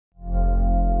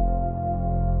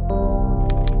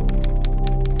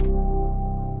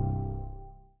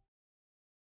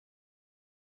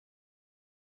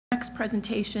next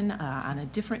presentation on a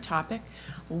different topic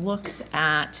looks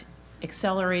at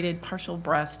accelerated partial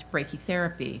breast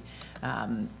brachytherapy.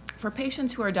 For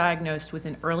patients who are diagnosed with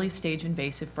an early stage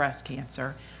invasive breast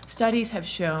cancer, studies have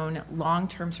shown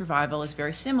long-term survival is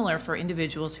very similar for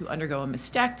individuals who undergo a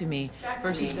mastectomy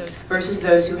versus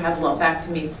those who have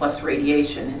lumpectomy plus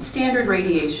radiation. And standard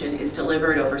radiation is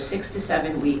delivered over 6 to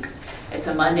 7 weeks. It's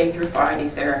a Monday through Friday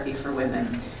therapy for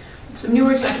women. Some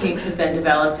newer techniques have been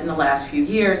developed in the last few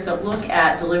years that look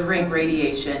at delivering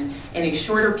radiation in a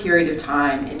shorter period of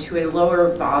time into a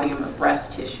lower volume of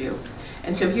breast tissue.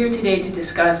 And so here today to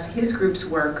discuss his group's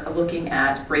work looking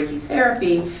at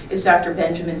brachytherapy is Dr.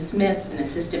 Benjamin Smith, an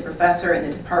assistant professor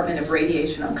in the Department of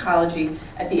Radiation Oncology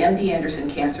at the MD Anderson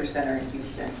Cancer Center in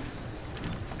Houston.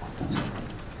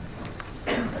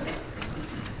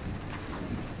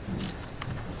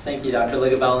 Thank you, Dr.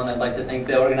 Ligabell, and I'd like to thank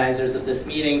the organizers of this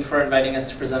meeting for inviting us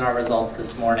to present our results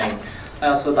this morning. I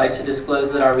also would like to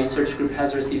disclose that our research group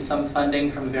has received some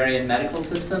funding from varying medical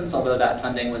systems, although that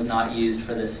funding was not used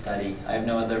for this study. I have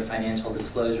no other financial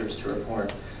disclosures to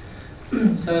report.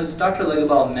 So as Dr.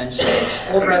 Ligabell mentioned,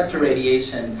 whole breast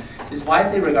irradiation is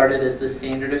widely regarded as the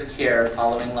standard of care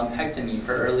following lumpectomy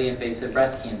for early invasive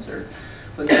breast cancer.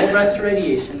 With whole breast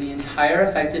irradiation, the entire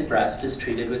affected breast is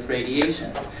treated with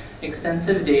radiation.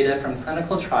 Extensive data from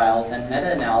clinical trials and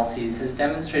meta-analyses has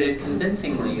demonstrated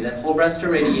convincingly that whole breast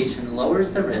irradiation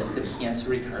lowers the risk of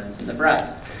cancer recurrence in the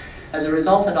breast. As a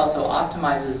result, it also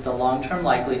optimizes the long-term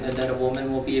likelihood that a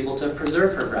woman will be able to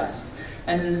preserve her breast,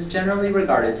 and it is generally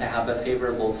regarded to have a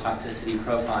favorable toxicity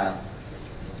profile.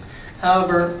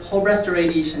 However, whole breast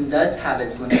irradiation does have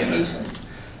its limitations.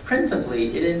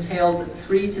 Principally, it entails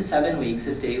 3 to 7 weeks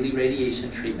of daily radiation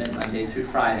treatment Monday through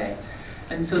Friday.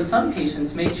 And so some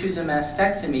patients may choose a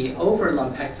mastectomy over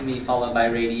lumpectomy followed by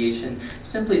radiation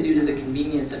simply due to the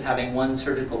convenience of having one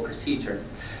surgical procedure,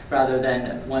 rather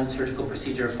than one surgical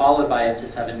procedure followed by up to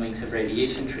 7 weeks of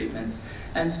radiation treatments.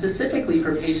 And specifically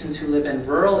for patients who live in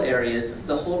rural areas,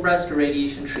 the whole breast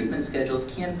irradiation treatment schedules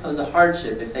can pose a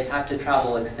hardship if they have to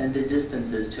travel extended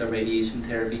distances to a radiation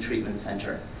therapy treatment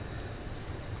center.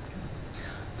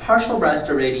 Partial breast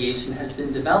irradiation has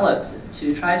been developed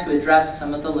to try to address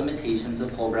some of the limitations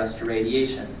of whole breast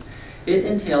irradiation. It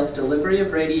entails delivery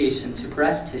of radiation to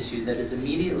breast tissue that is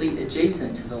immediately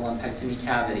adjacent to the lumpectomy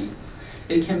cavity.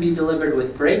 It can be delivered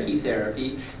with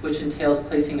brachytherapy, which entails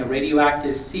placing a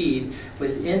radioactive seed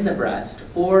within the breast,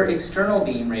 or external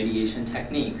beam radiation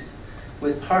techniques.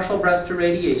 With partial breast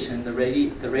irradiation, the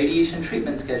radiation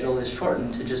treatment schedule is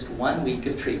shortened to just 1 week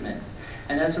of treatment.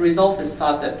 And as a result, it's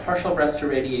thought that partial breast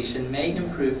irradiation may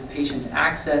improve patient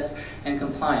access and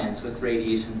compliance with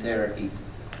radiation therapy.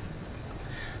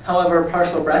 However,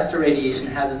 partial breast irradiation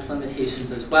has its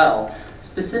limitations as well.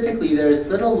 Specifically, there is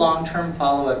little long-term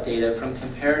follow-up data from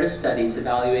comparative studies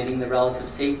evaluating the relative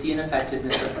safety and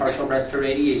effectiveness of partial breast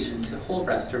irradiation to whole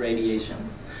breast irradiation.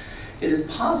 It is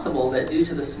possible that due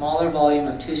to the smaller volume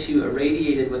of tissue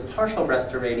irradiated with partial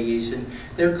breast irradiation,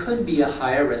 there could be a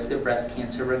higher risk of breast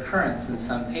cancer recurrence in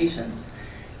some patients.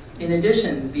 In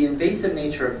addition, the invasive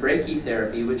nature of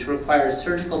brachytherapy, which requires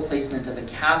surgical placement of a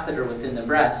catheter within the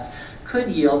breast, could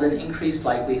yield an increased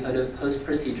likelihood of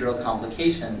post-procedural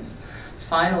complications.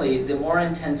 Finally, the more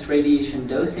intense radiation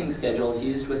dosing schedules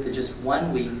used with the just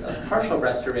 1 week of partial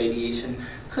breast irradiation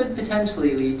could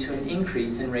potentially lead to an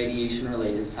increase in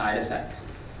radiation-related side effects.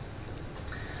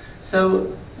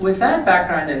 So with that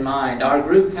background in mind, our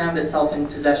group found itself in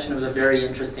possession of a very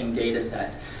interesting data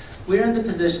set. We're in the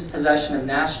possession of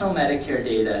national Medicare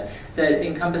data that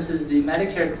encompasses the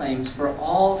Medicare claims for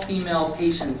all female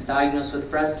patients diagnosed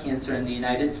with breast cancer in the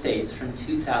United States from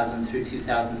 2000 through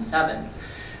 2007.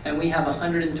 And we have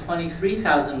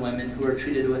 123,000 women who are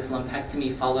treated with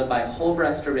lumpectomy followed by whole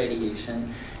breast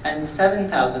irradiation, and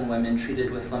 7,000 women treated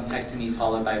with lumpectomy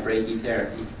followed by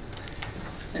brachytherapy.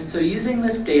 And so using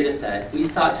this data set, we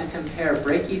sought to compare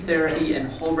brachytherapy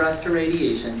and whole breast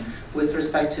irradiation with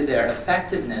respect to their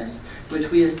effectiveness,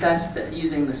 which we assessed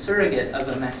using the surrogate of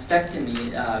a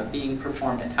mastectomy being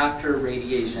performed after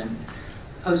radiation,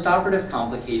 postoperative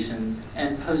complications,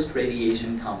 and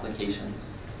post-radiation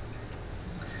complications.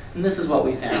 And this is what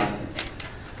we found.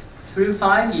 Through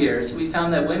 5 years, we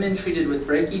found that women treated with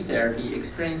brachytherapy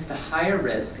experienced a higher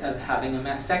risk of having a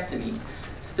mastectomy.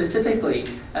 Specifically,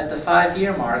 at the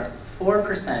 5-year mark,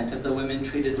 4% of the women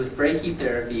treated with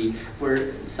brachytherapy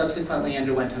subsequently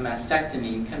underwent a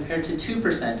mastectomy, compared to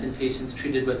 2% in patients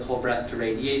treated with whole breast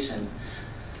irradiation.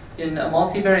 In a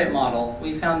multivariate model,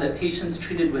 we found that patients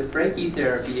treated with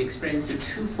brachytherapy experienced a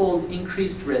 2-fold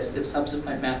increased risk of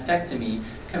subsequent mastectomy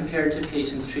compared to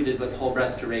patients treated with whole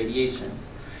breast irradiation.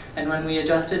 And when we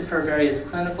adjusted for various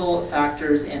clinical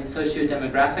factors and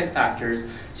socio-demographic factors,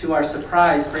 to our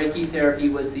surprise,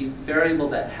 brachytherapy was the variable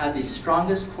that had the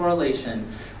strongest correlation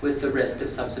with the risk of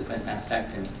subsequent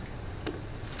mastectomy.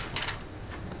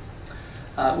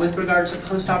 With regard to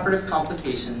postoperative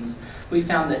complications, we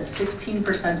found that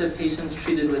 16% of patients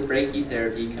treated with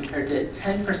brachytherapy compared to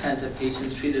 10% of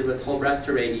patients treated with whole breast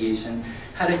irradiation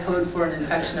had a code for an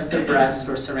infection of the breast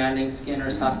or surrounding skin or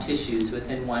soft tissues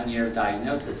within 1 year of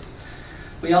diagnosis.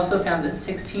 We also found that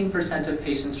 16% of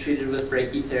patients treated with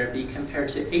brachytherapy compared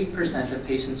to 8% of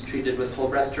patients treated with whole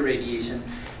breast irradiation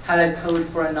had a code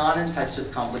for a non-infectious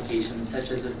complication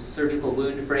such as a surgical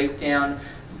wound breakdown,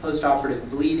 postoperative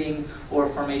bleeding, or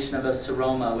formation of a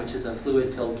seroma, which is a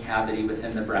fluid-filled cavity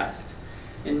within the breast.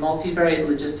 In multivariate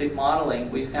logistic modeling,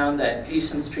 we found that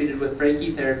patients treated with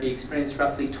brachytherapy experienced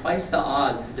roughly twice the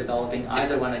odds of developing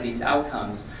either one of these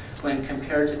outcomes when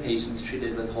compared to patients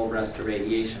treated with whole breast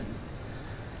irradiation.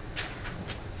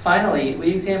 Finally, we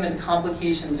examined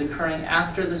complications occurring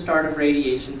after the start of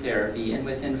radiation therapy and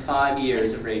within 5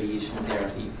 years of radiation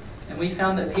therapy. And we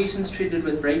found that patients treated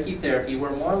with brachytherapy were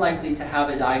more likely to have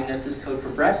a diagnosis code for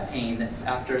breast pain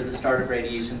after the start of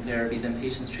radiation therapy than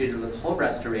patients treated with whole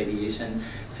breast irradiation,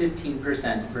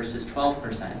 15% versus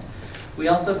 12%. We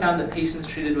also found that patients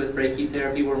treated with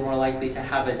brachytherapy were more likely to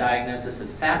have a diagnosis of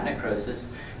fat necrosis,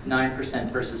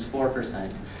 9% versus 4%.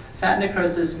 Fat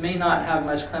necrosis may not have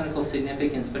much clinical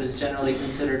significance, but is generally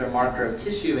considered a marker of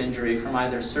tissue injury from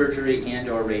either surgery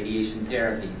and/or radiation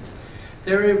therapy.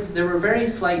 There were very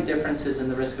slight differences in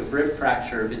the risk of rib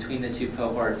fracture between the two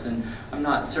cohorts, and I'm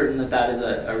not certain that that is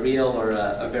a real or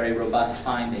a very robust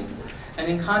finding. And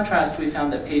in contrast, we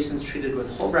found that patients treated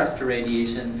with whole breast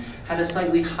irradiation had a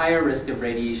slightly higher risk of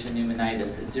radiation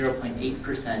pneumonitis at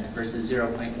 0.8% versus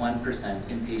 0.1%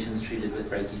 in patients treated with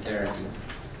brachytherapy.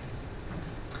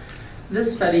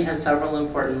 This study has several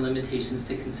important limitations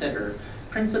to consider.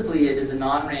 Principally, it is a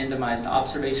non-randomized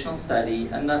observational study,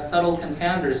 and thus subtle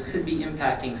confounders could be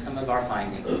impacting some of our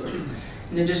findings.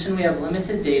 In addition, we have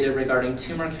limited data regarding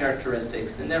tumor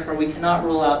characteristics, and therefore we cannot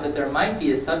rule out that there might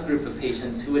be a subgroup of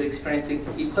patients who would experience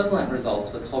equivalent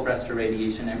results with whole breast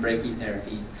irradiation and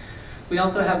brachytherapy. We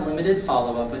also have limited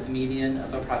follow-up with a median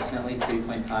of approximately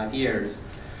 3.5 years.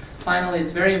 Finally,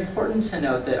 it's very important to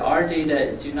note that our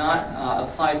data do not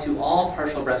apply to all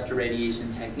partial breast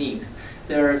irradiation techniques.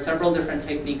 There are several different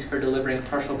techniques for delivering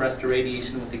partial breast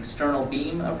irradiation with external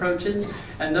beam approaches,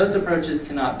 and those approaches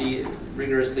cannot be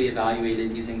rigorously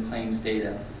evaluated using claims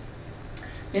data.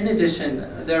 In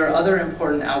addition, there are other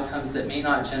important outcomes that may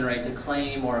not generate a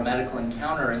claim or a medical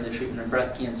encounter in the treatment of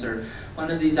breast cancer.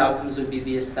 One of these outcomes would be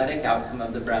the aesthetic outcome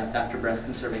of the breast after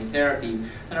breast-conserving therapy,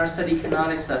 and our study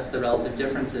cannot assess the relative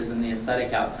differences in the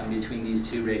aesthetic outcome between these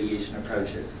two radiation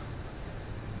approaches.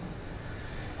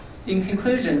 In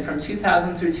conclusion, from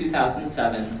 2000 through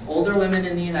 2007, older women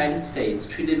in the United States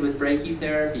treated with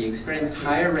brachytherapy experienced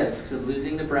higher risks of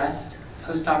losing the breast,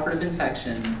 postoperative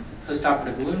infection,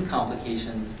 postoperative wound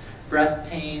complications, breast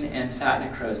pain, and fat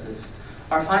necrosis.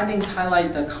 Our findings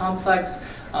highlight the complex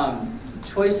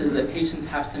choices that patients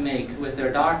have to make with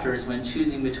their doctors when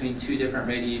choosing between two different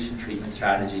radiation treatment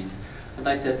strategies. I'd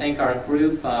like to thank our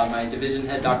group, my division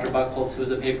head, Dr. Buchholz, who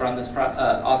was a paper on this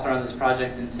author on this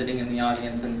project and sitting in the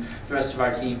audience, and the rest of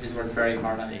our team who's worked very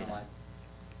hard on it.